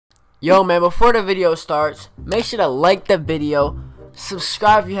Yo man, before the video starts, make sure to like the video,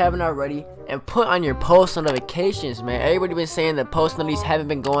 subscribe if you haven't already, and put on your post notifications, man. Everybody been saying that post notifications haven't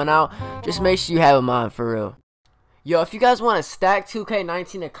been going out. Just make sure you have them on for real. Yo, if you guys want to stack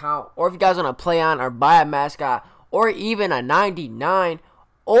 2K19 account, or if you guys want to play on or buy a mascot, or even a 99,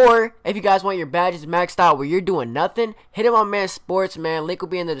 or if you guys want your badges maxed out where you're doing nothing, hit him on Man Sports, man. Link will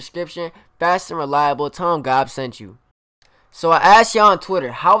be in the description. Fast and reliable. Tell him Gob sent you. So I asked y'all on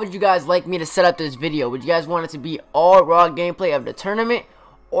Twitter, how would you guys like me to set up this video? Would you guys want it to be all raw gameplay of the tournament,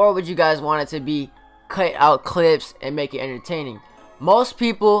 or would you guys want it to be cut out clips and make it entertaining? Most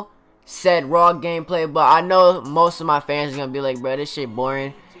people said raw gameplay, but I know most of my fans are gonna be like, bro, this shit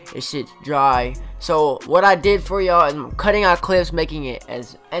boring, this shit dry. So what I did for y'all is I'm cutting out clips, making it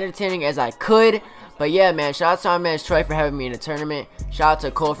as entertaining as I could. But yeah, man, shout out to my man Troy for having me in the tournament. Shout out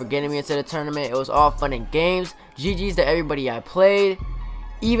to Cole for getting me into the tournament. It was all fun and games. GG's to everybody I played,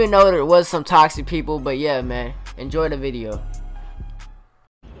 even though there was some toxic people. But yeah, man, enjoy the video.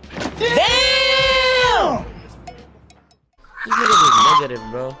 Damn! These niggas is negative,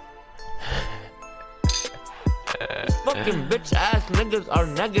 bro. Fucking bitch ass niggas are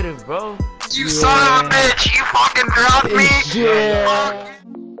negative, bro. You son of a bitch, you fucking dropped me! Yeah.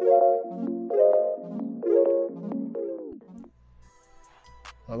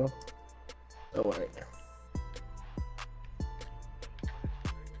 Hello? Oh, wait.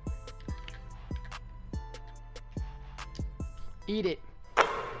 Eat it.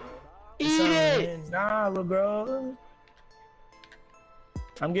 Eat it! Nah, little bro.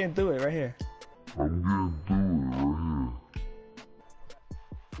 I'm getting through it right here.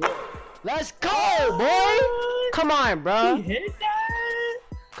 Let's go, boy! Come on, bro. He hit that?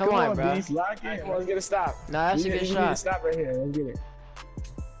 Come on, bro. Beast, lock in. Come on, let's get a stop. Nah, that's a good We need shot. to stop right here. Let's get it.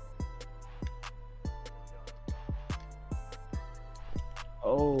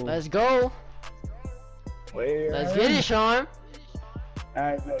 Oh. Let's go. Wait. Let's get it, Sean.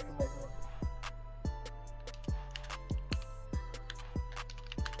 Alright, man.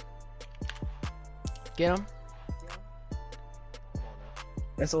 Get him.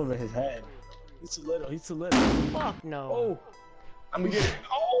 That's over his head. He's too little. He's too little. Fuck no. Oh. I'm gonna get it.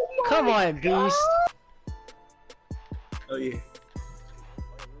 Oh my Come on, God. beast. Oh yeah.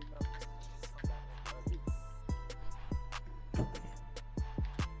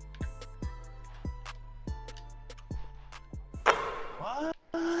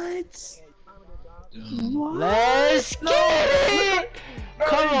 What? Let's get it.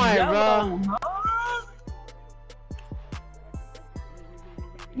 Come on, bro. Huh?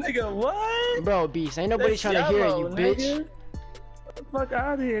 Nigga, what? Bro, beast. Ain't nobody That's trying to hear yellow, you, bitch. nigga. Get the fuck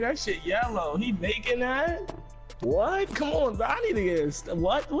out of here. That shit yellow. He making that? What? Come on, bro. I need to get a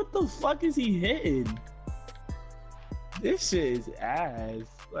what the fuck is he hitting? This shit is ass.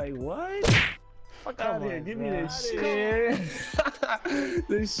 Like what? Fuck out of here. Give me this shit.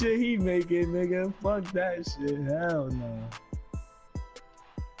 This shit he making, nigga. Fuck that shit. Hell no.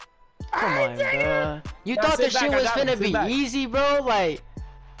 Come on, bro. You thought this shit was finna be easy, bro? Like,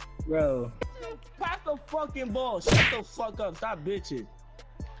 bro. Pass the fucking ball. Shut the fuck up. Stop bitching.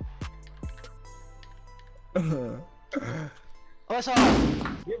 what's up?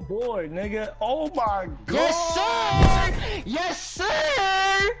 Get bored, nigga. Oh my god. Yes, sir. Yes,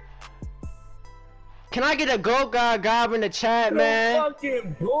 sir. Can I get a go gob in the chat, man?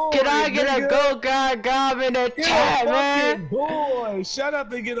 Fucking boy, Can I get a go gob in the chat, man? Boy, shut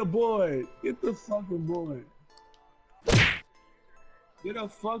up and get a board. Get the fucking board. Get a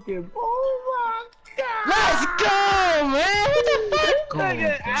fucking. Oh my god. Let's go, man. What the fuck?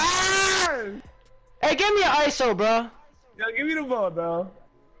 Nigga, ah! Hey, give me an ISO, bro. Yo, give me the ball, bro.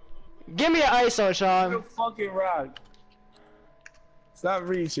 Give me an ISO, Give Sean. the fucking rock. Stop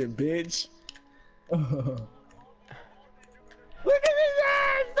reaching, bitch. Look at his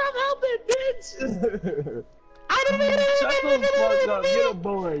ass! Stop helping, bitch! Shut the fuck up. Get a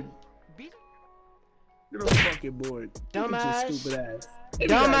board. Get a fucking board. Dumbass. You stupid ass.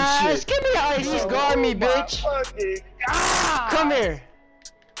 Dumbass. Give me an ice. Just guard me, bitch. Come here.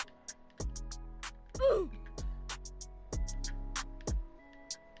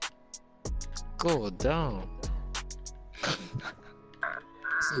 Go down.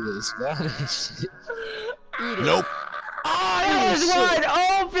 See this Spanish. Nope. Oh, that was wide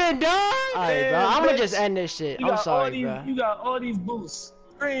open, dog. Alright, bro. I'm gonna just end this shit. I'm sorry, bro. You got all these boosts.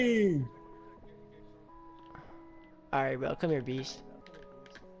 Scream. Alright, bro. Come here, beast.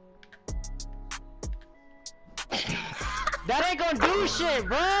 That ain't gonna do shit,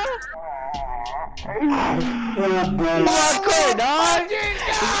 bro. Come on, quick, dog.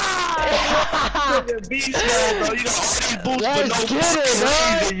 Nigga, beast man, bro. You got all these boosts Let's but no get it,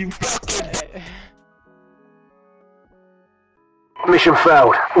 fucking reason, you fucking. Mission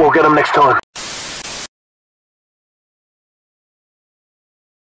failed. We'll get them next time.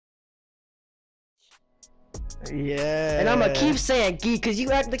 Yeah. And I'ma keep saying geek, cause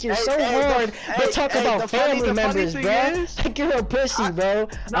you act like you're so hard, but talk about family members, bro. Like you're a pussy, bro.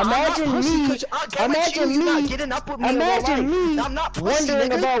 Imagine me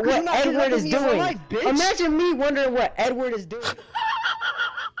wondering about what Edward is doing. Imagine me wondering what Edward is doing.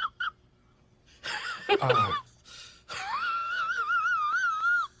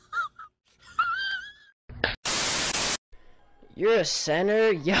 You're a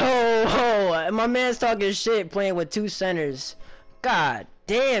center? Yo, my man's talking shit playing with 2 centers. God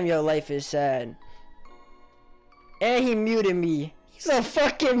damn, your life is sad. And he muted me. He's a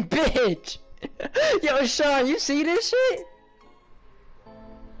fucking bitch. Yo, Sean, you see this shit?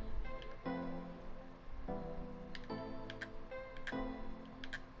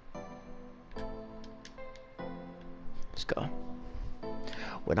 Let's go.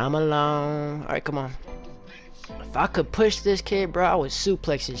 When I'm alone. Alright, come on. If I could push this kid, bro, I would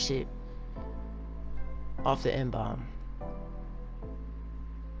suplex his shit off the N-bomb.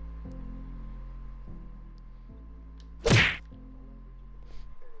 That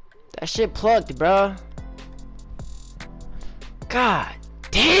shit plugged, bro. God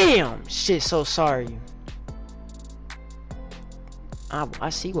damn, shit. So sorry. I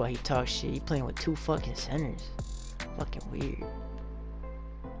see why he talks shit. He playing with 2 fucking centers. Fucking weird.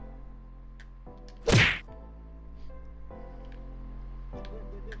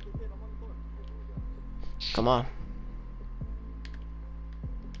 Come on.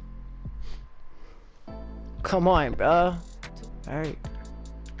 Come on, bro. Alright.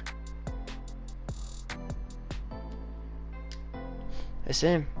 It's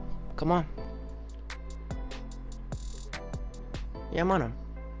him. Come on. Yeah, I'm on him.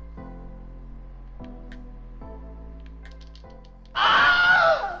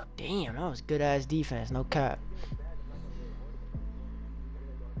 Damn, that was good ass defense, no cap.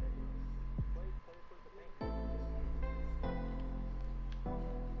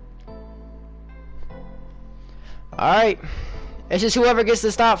 Alright, it's just whoever gets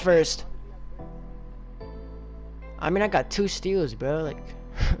to stop first. I mean, I got 2 steals, bro.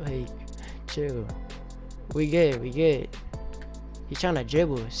 Like, chill. We good. He's trying to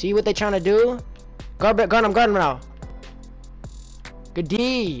dribble. See what they trying to do? Guard him now. Good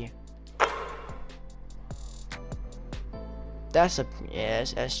D. That's a, yeah,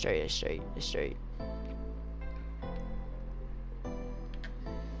 that's straight, it's straight.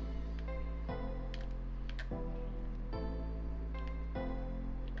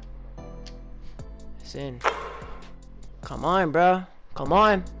 It's in. Come on, bro. Come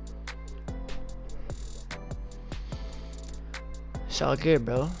on. It's all good,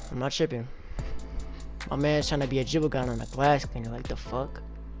 bro. I'm not tripping. My man's trying to be a dribble gun on a glass cleaner. Like the fuck?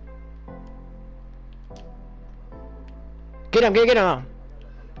 Get him, get him.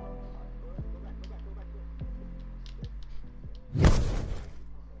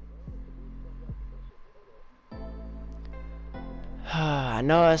 I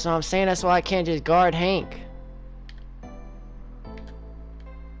know, that's what I'm saying. That's why I can't just guard Hank.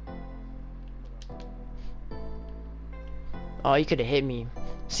 Oh, you could have hit me.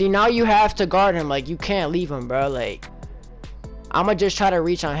 See, now you have to guard him. Like, you can't leave him, bro. Like, I'ma just try to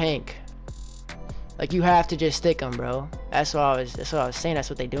reach on Hank. Like, you have to just stick him, bro. That's what I was saying. That's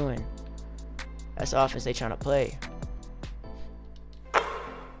what they doing. That's the offense they trying to play.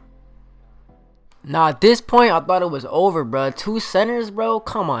 Nah, at this point, I thought it was over, bro. 2 centers, bro.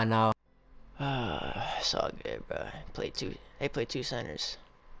 Come on now. It's all good, bro. They play 2 centers.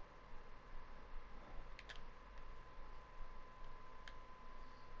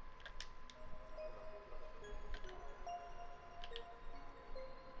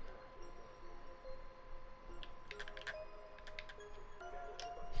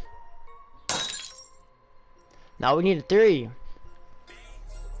 Now we need a 3.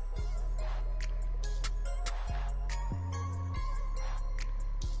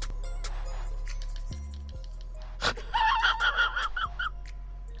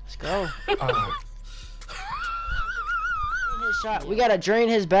 Let's go. His shot. We gotta drain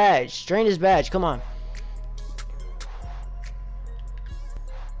his badge. Drain his badge. Come on.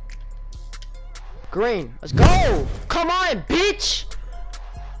 Green. Let's go. Come on, bitch.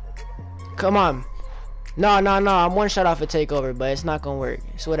 Come on. No, I'm 1 shot off a takeover, but it's not gonna work.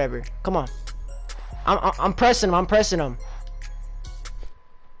 It's whatever. Come on. I'm pressing him.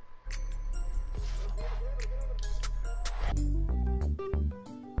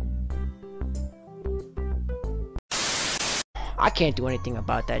 can't do anything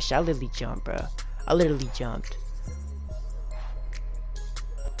about that shit. I literally jumped, bro. I literally jumped.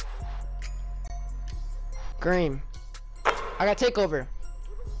 Green. I got takeover.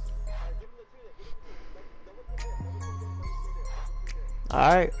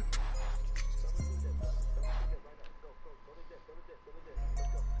 Alright.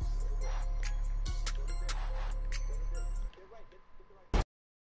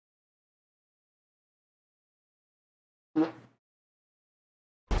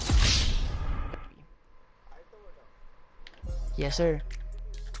 Yes, sir.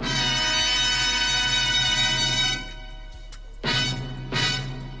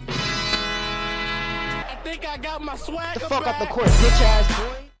 I think I got my swag. Get the fuck off the court, bitch ass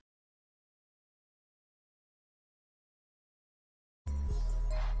boy.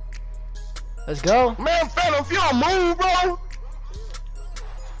 Let's go. Man, fella, if you don't move, bro.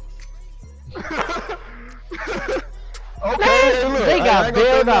 Okay, hey, look, They got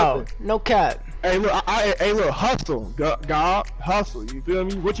bailed out. Nothing. No cap. Hey, look, hey, look, hustle, God, hustle. You feel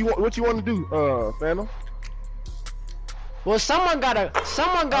me? What you want to do, Phantom? Well, someone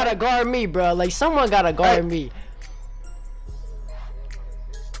gotta guard me, bro. Like someone gotta guard me.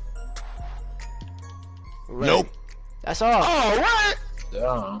 Nope. That's all. Oh, what?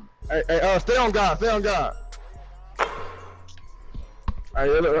 Yeah. Hey, stay on God, stay on God. Hey,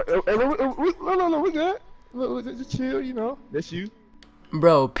 look, no, we good. Look, just chill, you know. That's you.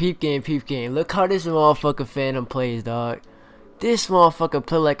 Bro, peep game. Look how this motherfucker Phantom plays, dog. This motherfucker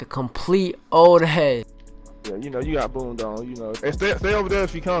play like a complete old head. Yeah, you know, you got boomed on, you know. Hey, stay over there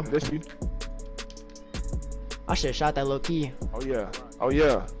if you come. That's you. I should've shot that low key. Oh, yeah. Oh,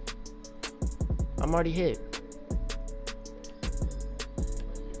 yeah. I'm already hit.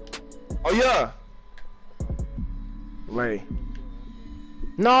 Oh, yeah. Ray.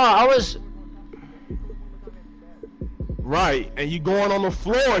 No, I was... Right, and you going on the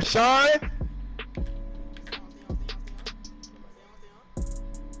floor, Shine.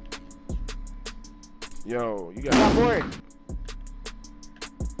 Yo, you got bored.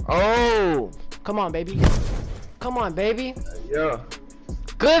 Oh, Come on, baby. Come on, baby. yeah.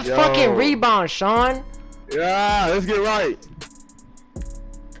 Good Yo. fucking rebound, Sean. Yeah, let's get right.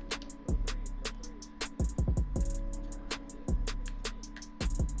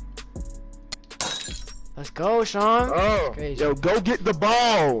 Let's go, Sean. Oh, Crazy. yo, go get the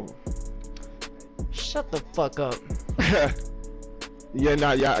ball. Shut the fuck up. Yeah,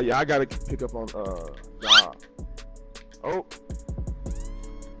 I gotta pick up on job. Oh,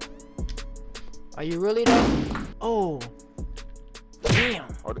 Are you really though? Oh. Damn.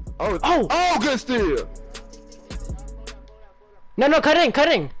 oh, good steal. No, cut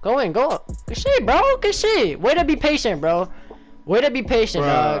in. Go in, go up. Good shit, bro. Good shit. Way to be patient, bro. Way to be patient,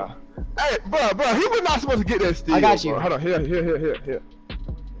 dog. Bruh. Hey, bro, he was not supposed to get that steal. I got you. Bro. Hold on, here.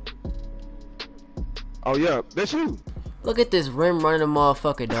 Oh yeah, that's you. Look at this rim running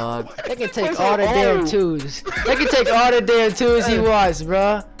motherfucker, dog. They can take What's all the up? damn Oh. twos. They can take all the damn twos he wants,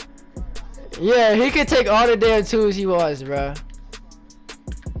 bro. Yeah, he can take all the damn twos he wants, bro.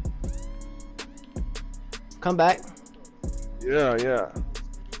 Come back. Yeah.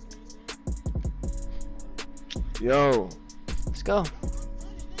 Yo. Let's go.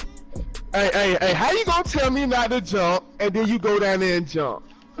 Hey, how you gonna tell me not to jump and then you go down there and jump?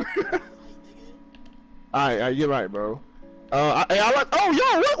 Alright, you're right, bro. I like, oh,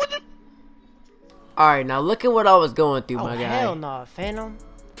 yo, what you? Alright, now look at what I was going through, Oh, my guy. Hell no, Phantom.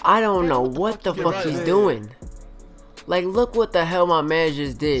 I don't know what the fuck right, he's man. doing. Like, look what the hell my man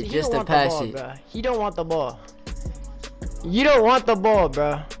just did He just don't to want the pass ball, it. bruh. He don't want the ball. You don't want the ball,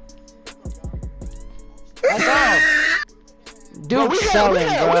 bro. That's all. Bro, Duke selling,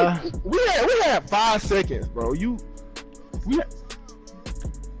 bro. we had 5 seconds, bro.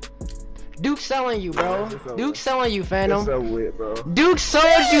 Duke selling you, bro. It's over. Duke selling you, That's Phantom. so weird, bro. Duke sold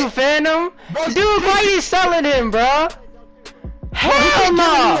you, Phantom. Bro, Duke, why you selling him, bro? Hell Give me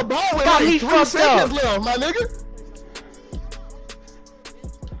no. the ball with Got like me 3 fucked seconds up. left, my nigga.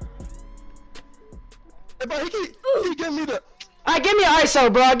 Hey, bro, he give me the. Alright, give me an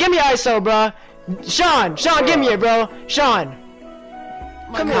ISO, bro. Give me an ISO, bro. Sean, give me it, bro. Sean.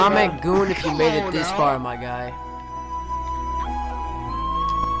 Come here, Comment bro. goon if you made it this far, my guy.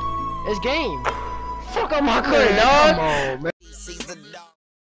 It's game. Fuck on my court, Man, dog. come on, man.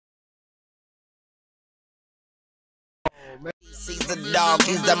 See the dog,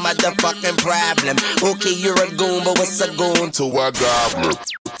 he's the motherfucking problem. Okay, you're a goon, but what's a goon to a goblin?